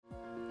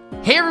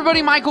Hey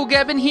everybody, Michael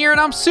Gebbin here,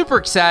 and I'm super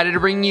excited to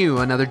bring you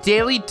another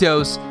daily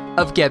dose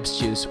of GEBBS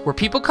juice, where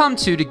people come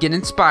to get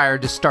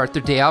inspired to start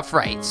their day off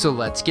right. So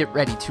let's get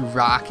ready to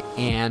rock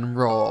and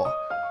roll.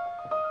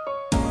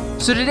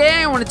 So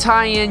today I want to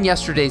tie in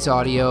yesterday's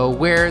audio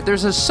where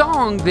there's a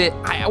song that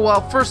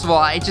first of all,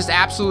 I just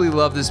absolutely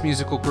love this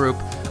musical group,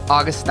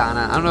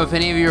 Augustana. I don't know if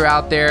any of you are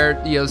out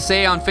there,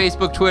 say on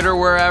Facebook, Twitter,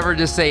 wherever,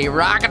 just say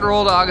rock and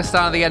roll to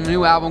Augustana. They got a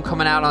new album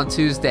coming out on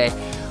Tuesday.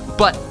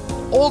 But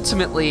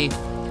ultimately,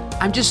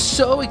 I'm just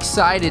so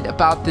excited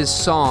about this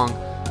song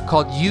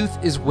called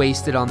Youth is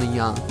Wasted on the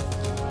Young.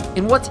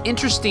 And what's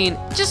interesting,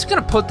 just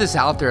gonna put this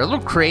out there, a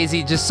little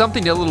crazy, just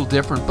something a little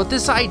different, but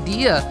this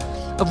idea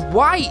of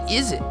why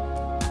is it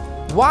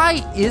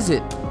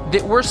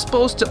that we're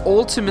supposed to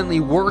ultimately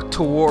work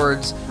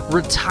towards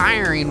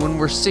retiring when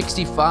we're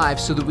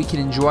 65 so that we can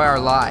enjoy our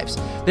lives?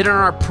 That in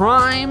our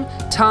prime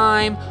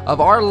time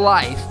of our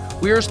life,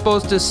 we are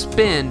supposed to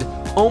spend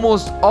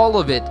almost all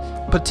of it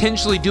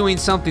potentially doing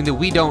something that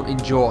we don't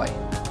enjoy.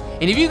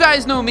 And if you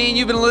guys know me and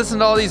you've been listening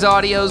to all these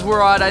audios,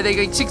 we're on, I think,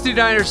 like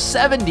 69 or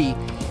 70,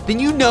 then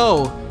you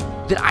know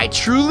that I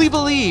truly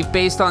believe,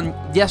 based on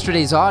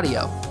yesterday's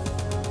audio,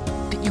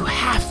 that you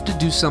have to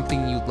do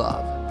something you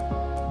love.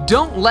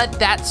 Don't let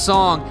that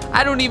song,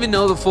 I don't even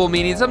know the full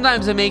meaning.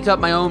 Sometimes I make up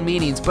my own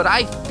meanings, but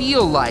I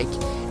feel like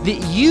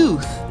that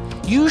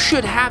you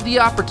should have the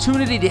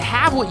opportunity to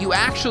have what you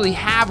actually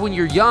have when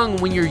you're young,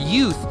 when you're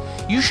youth.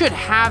 You should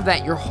have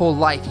that your whole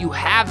life. You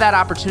have that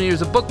opportunity.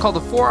 There's a book called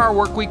The 4-Hour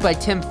Workweek by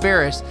Tim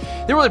Ferriss.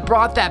 They really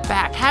brought that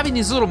back. Having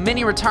these little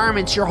mini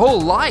retirements your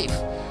whole life.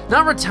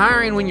 Not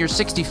retiring when you're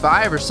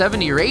 65 or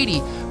 70 or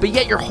 80, but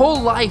yet your whole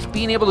life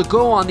being able to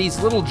go on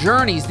these little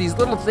journeys, these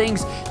little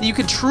things that you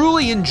can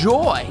truly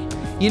enjoy,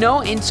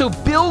 And so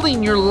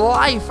building your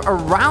life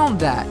around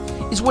that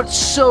is what's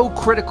so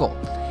critical.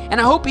 And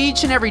I hope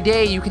each and every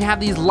day you can have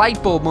these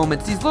light bulb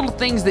moments, these little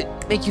things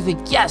that make you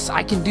think, yes,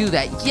 I can do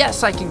that.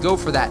 Yes, I can go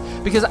for that.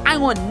 Because I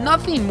want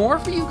nothing more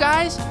for you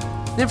guys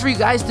than for you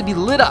guys to be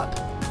lit up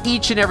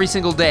each and every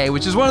single day,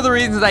 which is one of the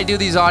reasons I do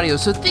these audios.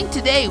 So think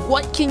today,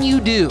 what can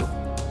you do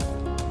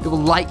that will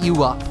light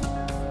you up,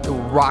 that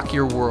will rock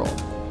your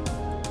world?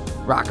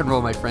 Rock and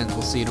roll, my friends.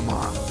 We'll see you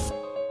tomorrow.